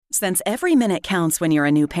Since every minute counts when you're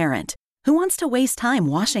a new parent, who wants to waste time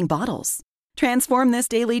washing bottles? Transform this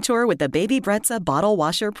daily chore with the Baby Brezza Bottle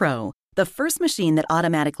Washer Pro, the first machine that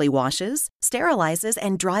automatically washes, sterilizes,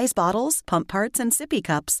 and dries bottles, pump parts, and sippy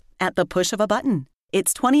cups at the push of a button.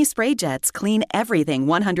 Its 20 spray jets clean everything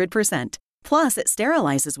 100%. Plus, it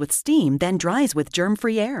sterilizes with steam, then dries with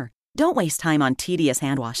germ-free air. Don't waste time on tedious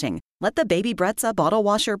hand washing. Let the Baby Brezza Bottle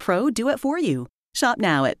Washer Pro do it for you. Shop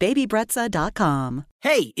now at babybrezza.com.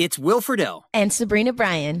 Hey, it's Will Friedle. And Sabrina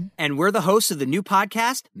Bryan. And we're the hosts of the new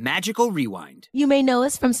podcast, Magical Rewind. You may know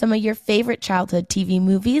us from some of your favorite childhood TV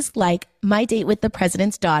movies like My Date with the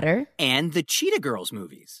President's Daughter. And the Cheetah Girls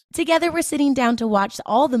movies. Together, we're sitting down to watch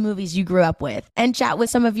all the movies you grew up with and chat with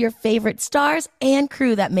some of your favorite stars and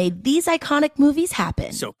crew that made these iconic movies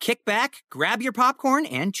happen. So kick back, grab your popcorn,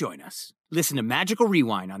 and join us. Listen to Magical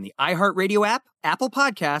Rewind on the iHeartRadio app, Apple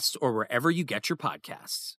Podcasts, or wherever you get your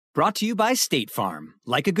podcasts. Brought to you by State Farm.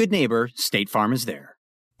 Like a good neighbor, State Farm is there.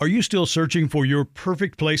 Are you still searching for your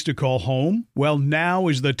perfect place to call home? Well, now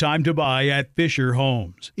is the time to buy at Fisher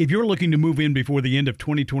Homes. If you're looking to move in before the end of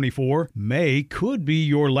 2024, May could be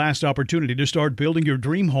your last opportunity to start building your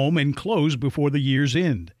dream home and close before the year's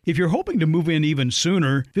end. If you're hoping to move in even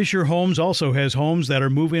sooner, Fisher Homes also has homes that are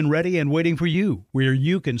move-in ready and waiting for you, where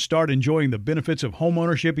you can start enjoying the benefits of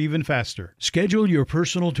homeownership even faster. Schedule your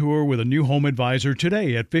personal tour with a new home advisor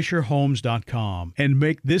today at FisherHomes.com and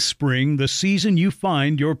make this spring the season you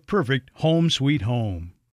find your perfect home sweet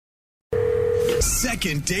home.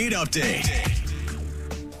 Second date update.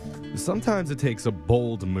 Sometimes it takes a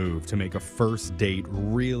bold move to make a first date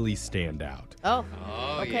really stand out. Oh,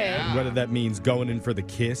 okay. Yeah. Whether that means going in for the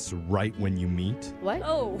kiss right when you meet. What?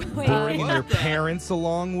 Oh, wait. Bringing your parents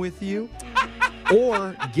along with you.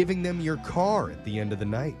 Or giving them your car at the end of the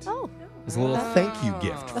night. Oh. It's a little thank you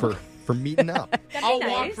gift for meeting up. I'll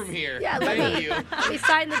walk from here. Yeah, thank you. Let me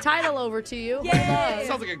sign the title over to you. Yay.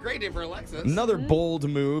 Sounds like a great day for Alexis. Another bold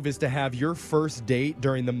move is to have your first date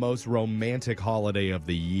during the most romantic holiday of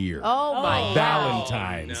the year. Oh, my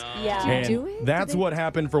Valentine's. No. Yeah. And Did you do it? that's what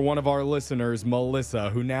happened for one of our listeners, Melissa,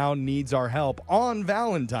 who now needs our help on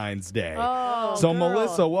Valentine's Day. Oh, so, girl.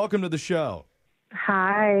 Melissa, welcome to the show.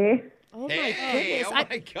 Hi. Oh, my Hey, goodness. oh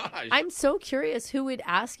my gosh. I'm so curious who would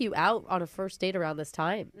ask you out on a first date around this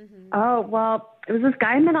time. Oh, well, it was this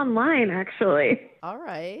guy I met online, actually. All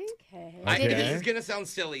right. This is going to sound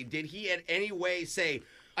silly. Did he in any way say,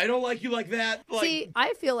 I don't like you like that? Like, See,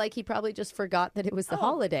 I feel like he probably just forgot that it was the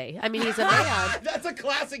holiday. I mean, he's a man. that's a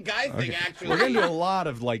classic guy thing, actually. We're going to do a lot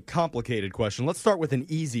of, complicated questions. Let's start with an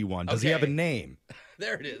easy one. Does he have a name?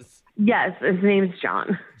 There it is. Yes, his name's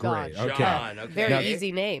John. Great. Okay. John, okay. Very Now,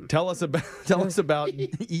 easy name. Tell us about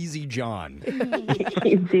Easy John.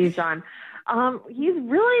 Easy John. He's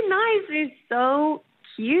really nice. He's so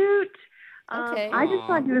cute. Okay. I just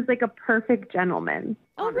thought he was like a perfect gentleman.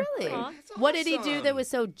 Oh, really? What did he do that was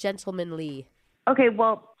so gentlemanly? Okay,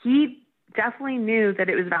 well, he definitely knew that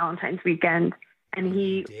it was Valentine's weekend, and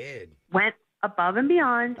he went above and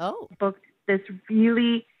beyond, booked this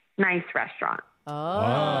really nice restaurant. Oh.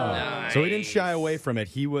 Nice. So he didn't shy away from it.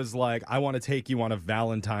 He was like, I want to take you on a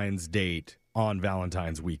Valentine's date on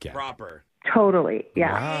Valentine's weekend. Proper. Totally,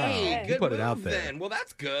 yeah. Wow. Hey, He good put it move out there. then. Well,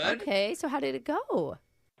 that's good. Okay, so how did it go?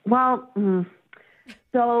 Well,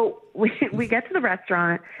 so we get to the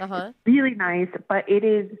restaurant. Uh-huh. It's really nice, but it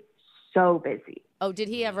is so busy. Oh, did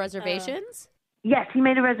he have reservations? Yes, he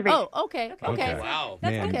made a reservation. Oh, okay. Wow.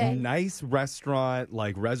 Man, okay. nice restaurant,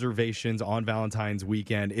 like reservations on Valentine's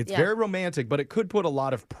weekend. It's Yeah. very romantic, but it could put a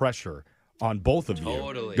lot of pressure on both of you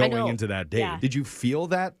Totally. I going know. into that date. Yeah. Did you feel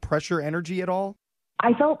that pressure energy at all?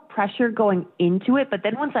 I felt pressure going into it, but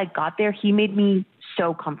then once I got there, he made me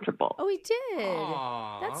so comfortable. Oh, he did.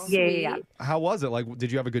 Aw. That's Yeah, sweet. yeah. How was it? Like,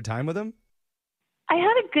 did you have a good time with him? I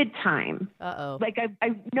had a good time. Uh-oh. Like,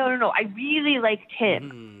 no. I really liked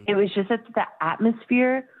him. It was just that the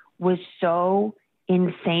atmosphere was so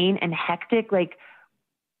insane and hectic. Like,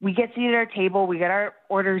 we get seated at our table, we get our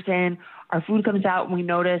orders in, our food comes out, and we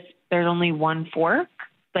notice there's only one fork.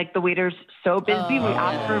 Like, the waiter's so busy. We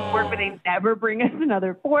ask for a fork, but they never bring us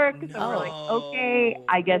another fork. So we're like, okay,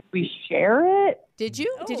 I guess we share it. Did you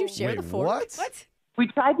share Wait, the fork? what? We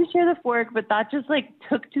tried to share the fork, but that just, like,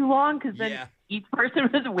 took too long because then each person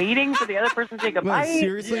was waiting for the other person to take a bite.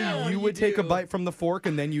 Seriously, you would take a bite from the fork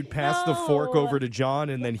and then you'd pass the fork over to John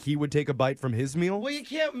and then he would take a bite from his meal? Well, you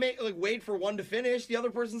can't wait for one to finish. The other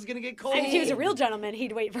person's going to get cold. And if he was a real gentleman,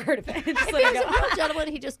 he'd wait for her to finish. If he was a real gentleman,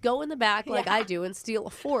 he'd just go in the back like I do and steal a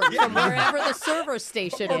fork from wherever the server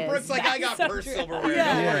station Or is. Brooke's like, I got purse silverware.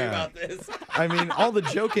 Don't worry about this. I mean, all the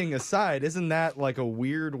joking aside, isn't that like a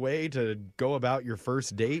weird way to go about your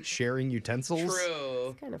first date, sharing utensils?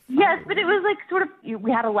 True. Kind of fun. Yes, but it was like sort of,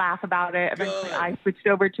 we had a laugh about it. Eventually, Good. I switched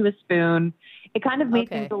over to a spoon. It kind of made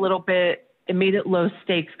things a little bit, it made it low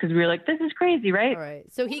stakes because we were like, this is crazy, right? All right.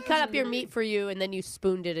 So he cut up your meat for you, and then you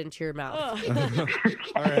spooned it into your mouth.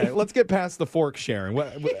 All right, let's get past the fork sharing.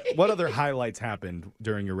 What other highlights happened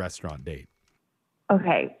during your restaurant date?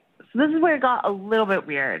 Okay, so this is where it got a little bit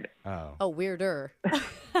weird. Oh, weirder.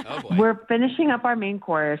 Oh, boy. We're finishing up our main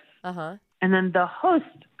course, Uh-huh. and then the host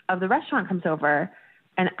of the restaurant comes over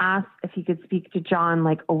and asks if he could speak to John,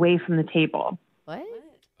 like, away from the table. What?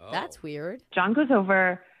 Oh. That's weird. John goes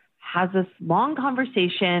over, has this long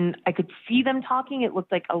conversation. I could see them talking. It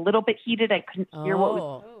looked like a little bit heated. I couldn't hear what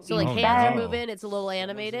was. So like Oh, hands are no. moving. It's a little Someone's in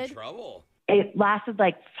animated. trouble. It lasted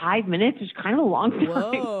like 5 minutes, which is kind of a long time.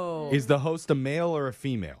 Whoa. Is the host a male or a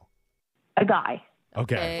female? A guy.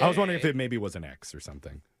 Okay. I was wondering if it maybe was an ex or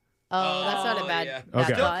something. Oh, that's not a Oh, bad, yeah. bad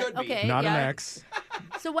Okay. thought. Still could be. Okay, Not yeah. an ex.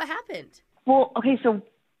 So what happened? Well, okay, so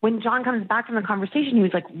when John comes back from the conversation, he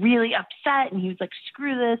was like really upset and he was like,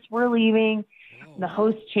 screw this, we're leaving. The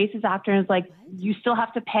host chases after and is like, you still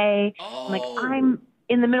have to pay. Oh. I'm like, I'm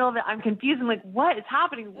in the middle of it. I'm confused. I'm like, what is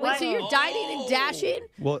happening? Wait, What? so you're dining and dashing?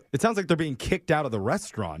 Well, it sounds like they're being kicked out of the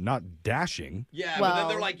restaurant, not dashing. Yeah, but then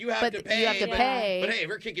they're like, you have to pay. You have to pay. But hey, if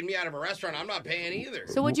you're kicking me out of a restaurant, I'm not paying either.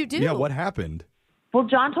 So what'd you do? Yeah, what happened? Well,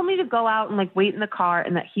 John told me to go out and like wait in the car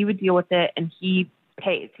and that he would deal with it and he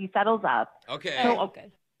pays. He settles up. Okay. So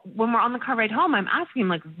Okay. when we're on the car ride home, I'm asking him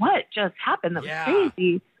like, what just happened? That Yeah. was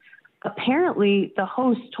crazy. Apparently, the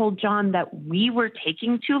host told John that we were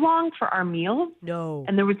taking too long for our meal No.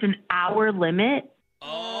 and there was an hour limit.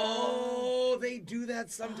 Oh, they do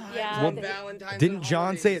that sometimes Yeah. on Valentine's. Didn't and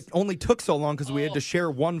John say it holidays. only took so long because we had to share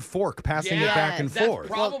one fork, passing it Yeah, back and that's forth?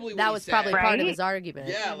 probably That what was he probably said. part of Right? his argument.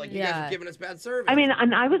 Yeah, like you guys are giving us bad service. I mean,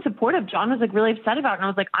 and I was supportive. John was like really upset about it. And I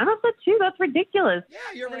was like, I'm upset too. That's ridiculous. yeah,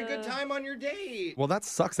 you're having a good time on your date. Well, that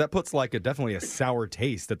sucks. That puts like definitely a sour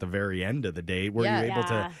taste at the very end of the date. Were Yeah. you able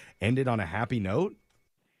to Yeah. end it on a happy note?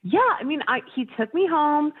 Yeah, I mean, he took me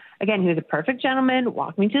home. Again, he was a perfect gentleman,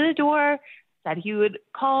 walked me to the door, said he would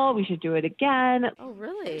call. We should do it again. Oh,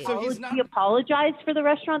 really? So he's not. He apologized for the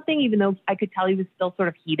restaurant thing, even though I could tell he was still sort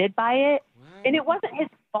of heated by it. And it wasn't his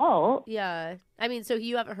fault. Yeah. I mean, so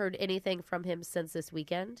you haven't heard anything from him since this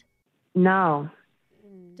weekend? No.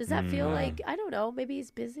 Does that feel like, I don't know, maybe he's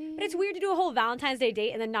busy? But it's weird to do a whole Valentine's Day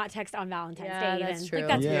date and then not text on Valentine's Day. that's even. true. Like,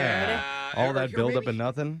 that's Yeah. weird. All or that build up maybe and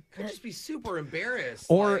nothing? Could just be super embarrassed.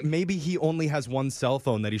 Or like, maybe he only has one cell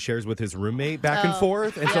phone that he shares with his roommate back and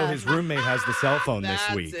forth, and so yeah. his roommate has the cell phone this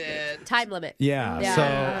that's week. it. Time limit. Yeah, Yeah.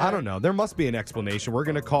 so I don't know. There must be an explanation. We're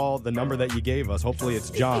going to call the number that you gave us. Hopefully it's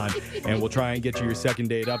John, and we'll try and get you your second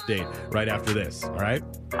date update right after this. All right?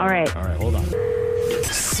 All right. All right, hold on.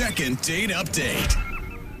 Second date update.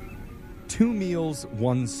 2 meals,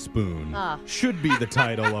 1 spoon should be the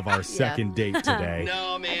title of our second date today.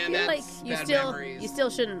 No, man, I feel like that's you bad still memories. you still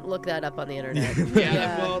shouldn't look that up on the internet.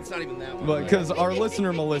 yeah, well, it's not even that one. Because our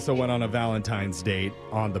listener Melissa went on a Valentine's date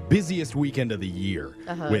on the busiest weekend of the year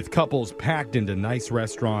with couples packed into nice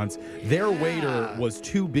restaurants. Their waiter was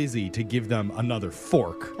too busy to give them another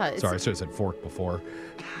fork. Sorry, I should have said fork before.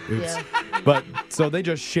 Oops. Yeah. But so they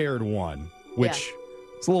just shared one, which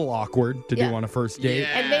it's a little awkward to do on a first date.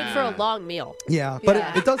 Yeah. And made for a long meal. Yeah, but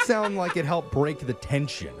Yeah. it does sound like it helped break the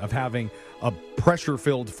tension of having a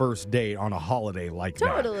pressure-filled first date on a holiday like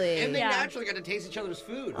that. Totally. And they Yeah. naturally got to taste each other's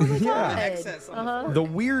food. Yeah. The excess on the The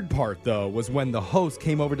weird part, though, was when the host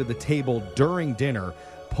came over to the table during dinner,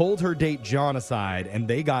 pulled her date John aside, and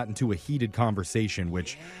they got into a heated conversation,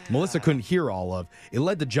 which Melissa couldn't hear all of. It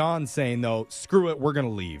led to John saying, though, screw it, we're going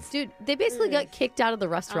to leave. Dude, they basically got kicked out of the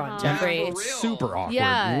restaurant, Yeah, Jeffrey. for real. It's super awkward.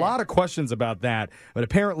 Yeah. A lot of questions about that, but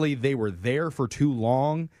apparently they were there for too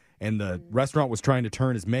long, and the restaurant was trying to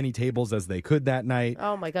turn as many tables as they could that night.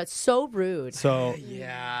 Oh my God, so rude. So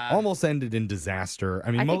Yeah. almost ended in disaster.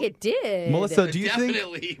 I mean, I think it did. Melissa, do you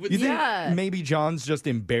Definitely. think you think Yeah. maybe John's just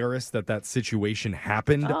embarrassed that situation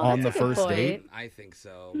happened Oh, on the that's a good first point. date? I think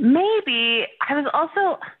so. Maybe. I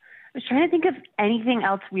was trying to think if anything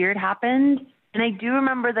else weird happened. And I do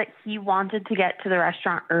remember that he wanted to get to the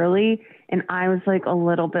restaurant early, and I was like a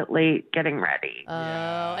little bit late getting ready. Oh,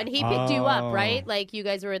 and he picked you Oh. up, right? Like you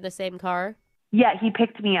guys were in the same car? Yeah, he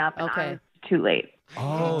picked me up, and Okay. I was too late.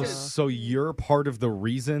 Oh, so you're part of the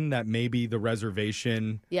reason that maybe the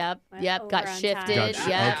reservation... Yep, Over got on shifted. time.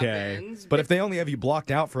 Yeah. Okay. But if they only have you blocked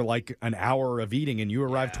out for like an hour of eating and you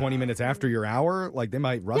arrive 20 minutes after your hour, like they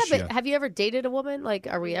might rush Yeah, you. but have you ever dated a woman? Like,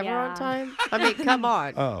 are we ever on Yeah. time? I mean, come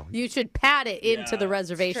on. Oh. You should pad it into the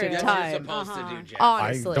reservation That's time. what you're supposed to do, Jeff.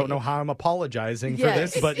 Honestly. I don't know how I'm apologizing for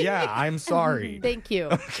Yes. this, but yeah, I'm sorry. Thank you.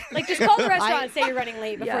 Like, just call the restaurant and say you're running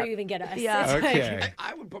late before Yeah. you even get us. Yeah. It's like- Okay.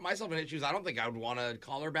 I would put myself in his shoes. I don't think I would want to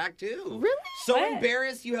call her back too. Really? So What?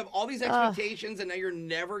 embarrassed. You have all these expectations, and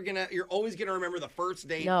now you're always gonna remember the first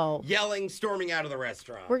date. No. Yelling, storming out of the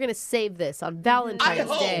restaurant. We're going to save this on I Valentine's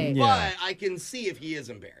hope, Day. Yeah. but I can see if he is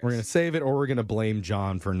embarrassed. We're going to save it or we're going to blame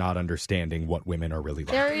John for not understanding what women are really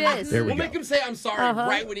like. There it is. There we We'll go. make him say I'm sorry Uh-huh.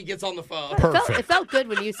 right when he gets on the phone. It felt good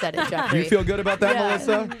when you said it, Jeffrey. You feel good about that, Yeah.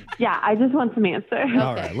 Melissa? Yeah, I just want some answers.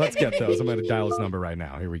 All right, let's get those. I'm going to dial his number right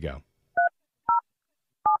now. Here we go.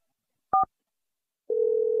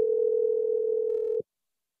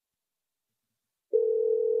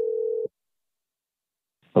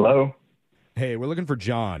 Hello, Hey, we're looking for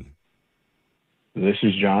John. this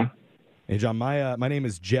is John. Hey, John, my name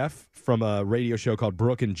is Jeff from a radio show called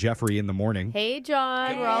Brooke and Jeffrey in the Morning. Hey,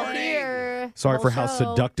 John. We're all morning. here. Sorry Whole for how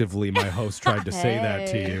show. seductively my host tried to say that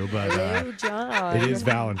to Hey. you, but Hello, John. it is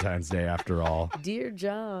Valentine's Day after all. Dear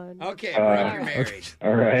John. Okay, Brooke, you're married.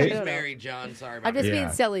 All right. She's married, John. Sorry about I'm just that. being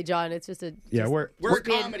Yeah. silly, John. It's just a... Yeah, just- we're We're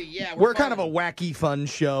comedy, yeah. we're kind of a fun. wacky, fun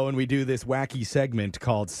show, and we do this wacky segment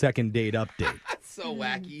called Second Date Update. So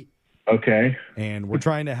wacky. Okay. And we're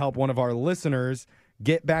trying to help one of our listeners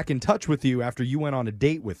get back in touch with you after you went on a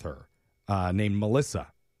date with her, named Melissa.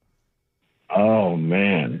 Oh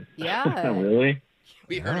man. Yeah. Really?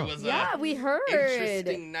 We heard it was Yeah, a we heard.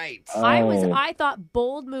 interesting night. Oh. I thought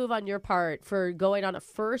bold move on your part for going on a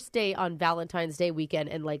first date on Valentine's Day weekend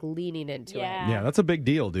and like leaning into Yeah. Yeah, that's a big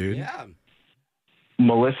deal, dude. Yeah.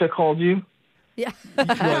 Melissa called you? it. Yeah.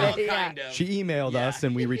 Well, Yeah. kind of. She emailed us,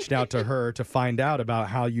 and we reached out to her to find out about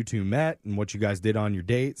how you two met and what you guys did on your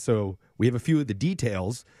date. So we have a few of the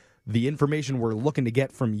details. The information we're looking to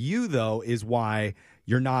get from you, though, is why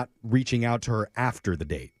you're not reaching out to her after the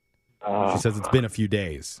date. She says it's been a few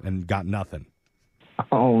days and got nothing.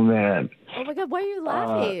 Oh man. Oh my God, why are you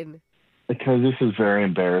laughing? Because this is very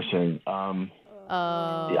embarrassing. I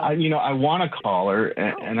want to call her,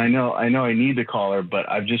 and I know I need to call her, but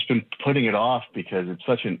I've just been putting it off because it's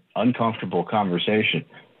such an uncomfortable conversation.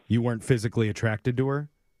 You weren't physically attracted to her?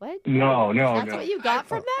 What? No. That's what you got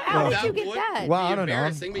from that? How did you get would that? Well, be I don't know.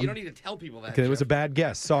 embarrassing, but you don't need to tell people that. Okay, it was a Jeff. bad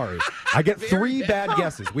guess. Sorry. I get Very 3 bad. bad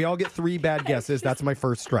guesses. We all get 3 bad guesses. That's my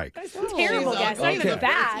first strike. Terrible She's guess. Not even okay.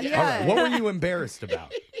 bad. All right. What were you embarrassed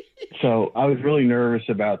about? So I was really nervous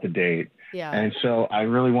about the date. Yeah. And so I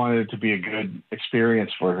really wanted it to be a good experience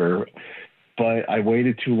for her, but I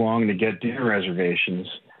waited too long to get dinner reservations.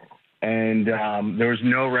 And there was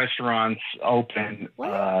no restaurants open,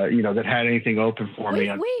 that had anything open for me.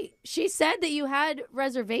 Wait. She said that you had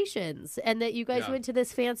reservations and that you guys went to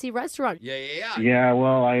this fancy restaurant. Yeah. Yeah,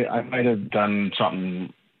 well, I might have done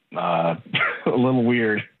something a little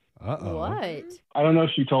weird. Uh-oh. What? I don't know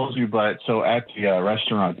if she told you, but so at the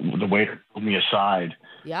restaurant, the waiter pulled me aside.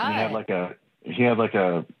 Yeah. And he had like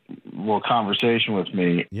a little conversation with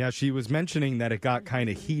me. Yeah, she was mentioning that it got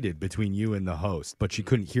kind of heated between you and the host, but she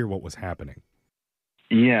couldn't hear what was happening.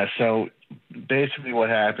 Yeah, so basically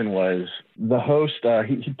what happened was the host,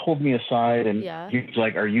 he pulled me aside and he was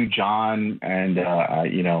like, "Are you John?" And,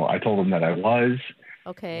 I told him that I was.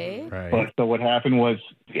 Okay. Right. But so what happened was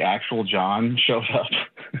the actual John showed up.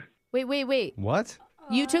 Wait. What?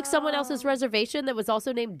 You took someone else's reservation that was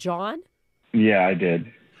also named John? Yeah, I did.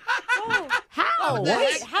 How?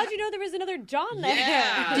 Wait, how'd you know there was another John there?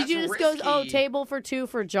 Yeah. Did you just go, table for 2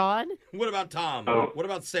 for John? What about Tom? Oh. What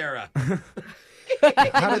about Sarah?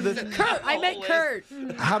 How did this? Kurt. I meant Kurt.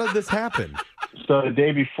 How did this happen? So the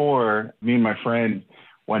day before, me and my friend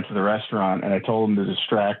went to the restaurant, and I told him to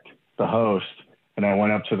distract the host, and I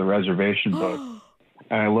went up to the reservation book,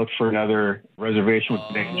 and I looked for another reservation with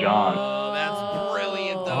the name John. Oh, that's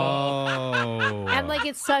brilliant, though. Oh. And like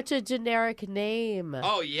it's such a generic name.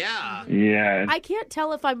 Oh, yeah. Yeah. I can't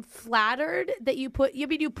tell if I'm flattered that you put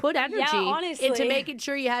energy honestly. into making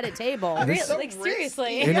sure you had a table. Really? So Like,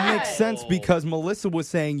 seriously. And it makes sense Oh. because Melissa was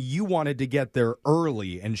saying you wanted to get there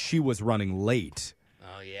early and she was running late.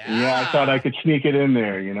 Oh, yeah. Yeah, I thought I could sneak it in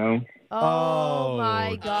there, Oh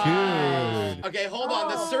my god. Dude. Okay, hold on.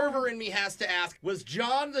 The server in me has to ask, was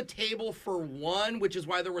John the table for one, which is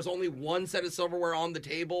why there was only one set of silverware on the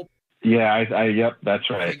table? Yeah, yep, that's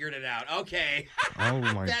right. Figured it out. Okay. Oh,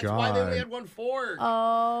 my That's God. why they only had one fork.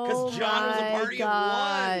 Oh, Because John was a party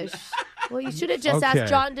gosh. of one. Well, you should have just Okay. asked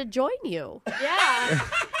John to join you. Yeah.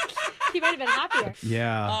 He might have been happier.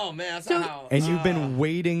 Yeah. Oh, man. That's not how. And you've been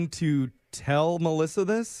waiting to tell Melissa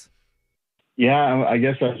this? Yeah, I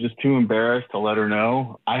guess I was just too embarrassed to let her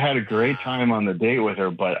know. I had a great time on the date with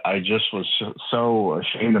her, but I just was so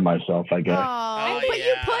ashamed of myself, I guess. Oh, but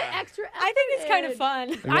you put extra effort I think it's kind of in.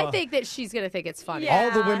 fun. I think that she's going to think it's funny. Yeah.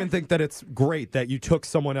 All the women think that it's great that you took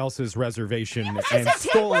someone else's reservation and just a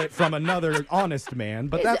stole it from another honest man,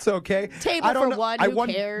 but that's okay. Table I don't for know- one, I who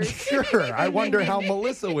cares? Sure. I wonder how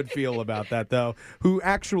Melissa would feel about that, though, who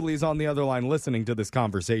actually is on the other line listening to this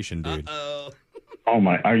conversation, dude. Oh,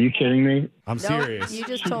 my. Are you kidding me? I'm Nope, serious. you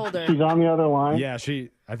just told her. She's on the other line? Yeah,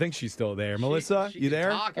 I think she's still there. Melissa, She you can there?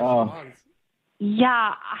 talk if she Oh. wants.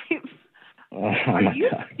 Yeah. Oh, Are my you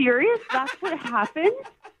God. serious? That's what happened?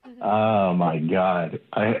 Oh, my God.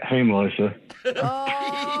 Hey, Melissa.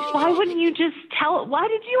 Why wouldn't you just tell? Why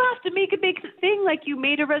did you have to make a big thing like you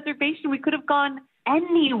made a reservation? We could have gone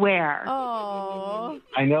anywhere. Oh.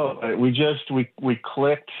 I know. We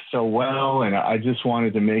clicked so well, and I just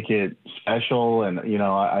wanted to make it special. And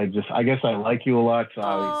I guess I like you a lot. So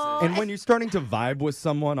And when you're starting to vibe with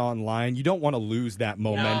someone online, you don't want to lose that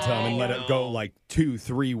momentum and let it go like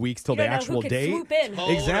 2-3 weeks till You the don't know actual who could date. swoop in.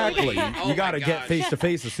 Totally. Exactly. Oh You got to my get gosh. face to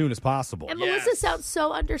face as soon as possible. And Yes. Melissa sounds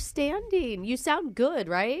so understanding. You sound good,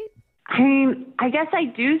 right? I mean, I guess I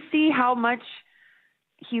do see how much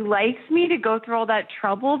he likes me to go through all that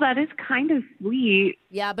trouble. That is kind of sweet.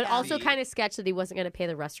 Yeah, but also kind of sketch that he wasn't going to pay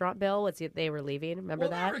the restaurant bill once they were leaving. Remember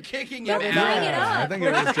They that? were kicking Yeah, him bring out. it up. I think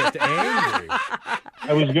it was just angry.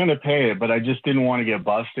 I was going to pay it, but I just didn't want to get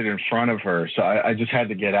busted in front of her. So I just had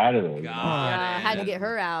to get out of there. Yeah, had to get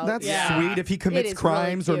her out. That's yeah. sweet. If he commits is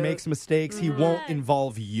crimes really or cute. makes mistakes, he won't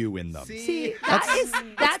involve you in them. See,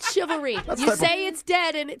 that's chivalry. That's You type of- say it's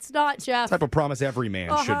dead and it's not, Jeff. Type of promise every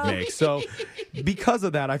man should make. So, because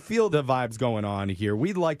of that, I feel the vibes going on here.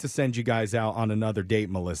 We'd like to send you guys out on another date,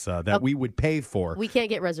 Melissa, that we would pay for. We can't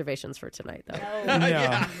get reservations for tonight, though.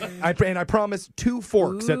 No. I promise 2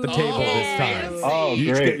 forks at the table this time. Oh, You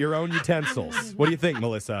each great. get your own utensils. What do you think,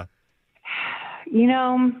 Melissa?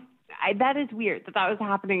 That is weird that was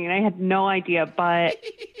happening, and I had no idea. But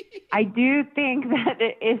I do think that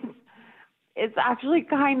it's actually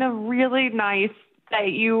kind of really nice that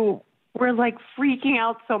you were like freaking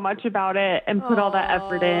out so much about it and put all that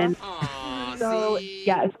effort in. Aw, So see?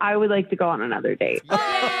 yes, I would like to go on another date.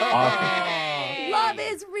 Love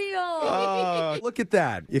is real. Look at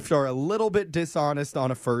that. If you're a little bit dishonest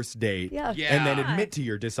on a first date Yeah. and then admit to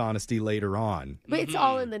your dishonesty later on. But it's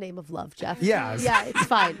all in the name of love, Jeff. Yeah. Yeah, it's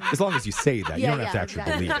fine. As long as you say that. You Yeah, don't have to yeah, actually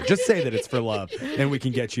exactly. believe it. Just say that it's for love, and we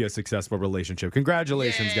can get you a successful relationship.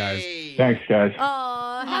 Congratulations, guys. Thanks, guys.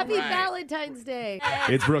 Oh, happy right. Valentine's Day.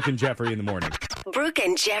 It's Brooke and Jeffrey in the morning. Brooke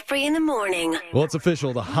and Jeffrey in the morning. Well, it's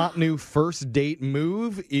official. The hot new first date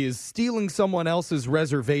move is stealing someone else's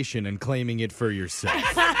reservation and claiming it for yourself.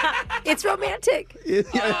 It's romantic. Is Is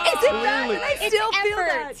it bad? And I still feel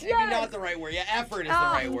that. Maybe not the right word. Yeah, effort is the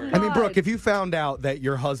right word. I mean, Brooke, if you found out that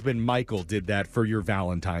your husband Michael did that for your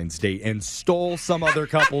Valentine's date and stole some other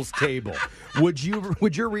couple's table, would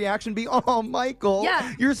your reaction be, "Oh, Michael,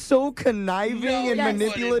 Yeah. you're so conniving and yes.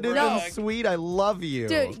 manipulative No. and sweet. I love you."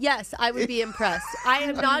 Dude, yes, I would be impressed. I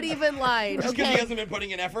am not even lying. Just because he Okay. hasn't been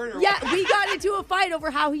putting in effort? Or Yeah, we got into a fight over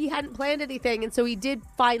how he hadn't planned anything, and so he did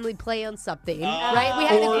finally plan something. Right? We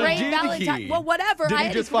had Or a great did Valentine. he? Well, whatever. Did I he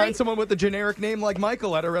had just a great... find someone with a generic name like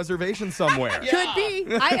Michael at a reservation somewhere? Could be.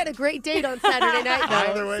 I had a great date on Saturday night, though.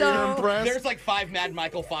 Either way, you're impressed. There's like 5 Mad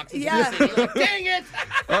Michael Foxes Yeah. in the city. Like, dang it!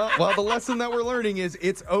 Well, the lesson that we're learning is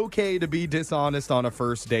it's okay to be dishonest on a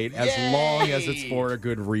first date as long as it's for a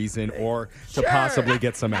good reason or to possibly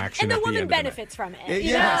get some action And the at the woman end of the night. benefits from it.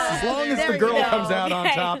 Yes, as long as There the you girl go. comes out on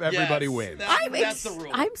Okay. top, everybody Yes, wins. That's the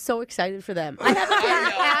rule. I'm so excited for them. I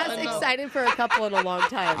haven't been as excited for a couple in a long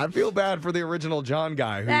time. I feel bad for the original John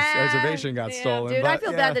guy whose reservation got stolen. Dude, but, I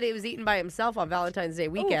feel yeah. bad that he was eating by himself on Valentine's Day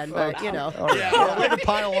weekend, but you know. All right. Yeah. Well, way to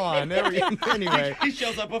pile on. Anyway, He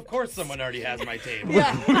shows up, of course someone already has my table.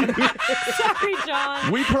 Sorry,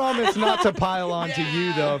 John. we promise not to pile on to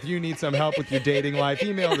you, though. If you need some help with your dating life,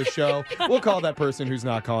 email the show. We'll call that person who's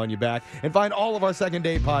not calling you back. And find all of our second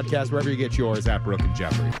date podcasts wherever you get yours at Brooke and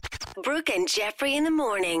Jeffrey. Brooke and Jeffrey in the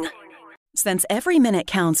morning. Since every minute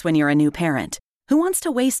counts when you're a new parent, who wants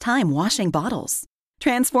to waste time washing bottles?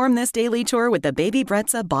 Transform this daily chore with the Baby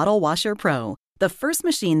Bretza Bottle Washer Pro, the first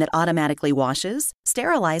machine that automatically washes,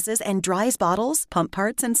 sterilizes, and dries bottles, pump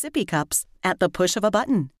parts, and sippy cups at the push of a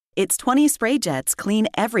button. Its 20 spray jets clean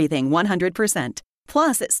everything 100%.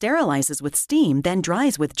 Plus, it sterilizes with steam, then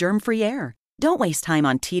dries with germ-free air. Don't waste time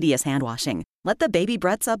on tedious hand washing. Let the Baby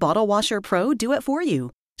Brezza Bottle Washer Pro do it for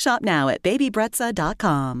you. Shop now at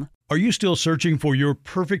babybrezza.com. Are you still searching for your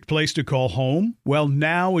perfect place to call home? Well,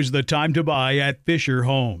 now is the time to buy at Fisher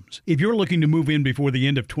Homes. If you're looking to move in before the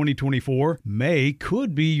end of 2024, May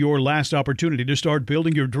could be your last opportunity to start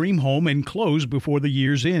building your dream home and close before the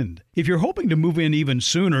year's end. If you're hoping to move in even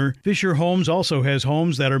sooner, Fisher Homes also has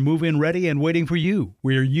homes that are move-in ready and waiting for you,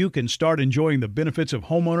 where you can start enjoying the benefits of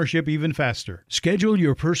homeownership even faster. Schedule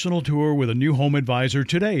your personal tour with a new home advisor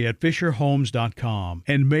today at fisherhomes.com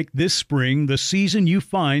and make this spring the season you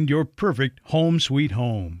find your perfect home sweet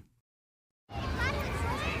home.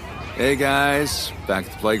 Hey guys, back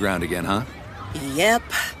at the playground again, huh? Yep.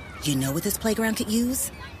 You know what this playground could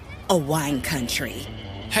use? A wine country.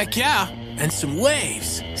 Heck yeah, and some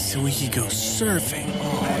waves so we could go surfing.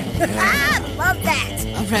 Oh, yeah. Love that.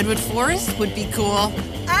 A redwood forest would be cool.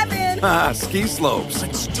 I'm in. Ski slopes.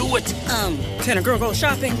 Let's do it. Can a girl go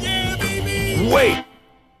shopping? Yeah, baby. Wait.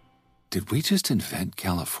 Did we just invent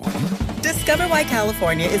California? Discover why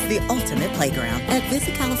California is the ultimate playground at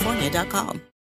visitcalifornia.com.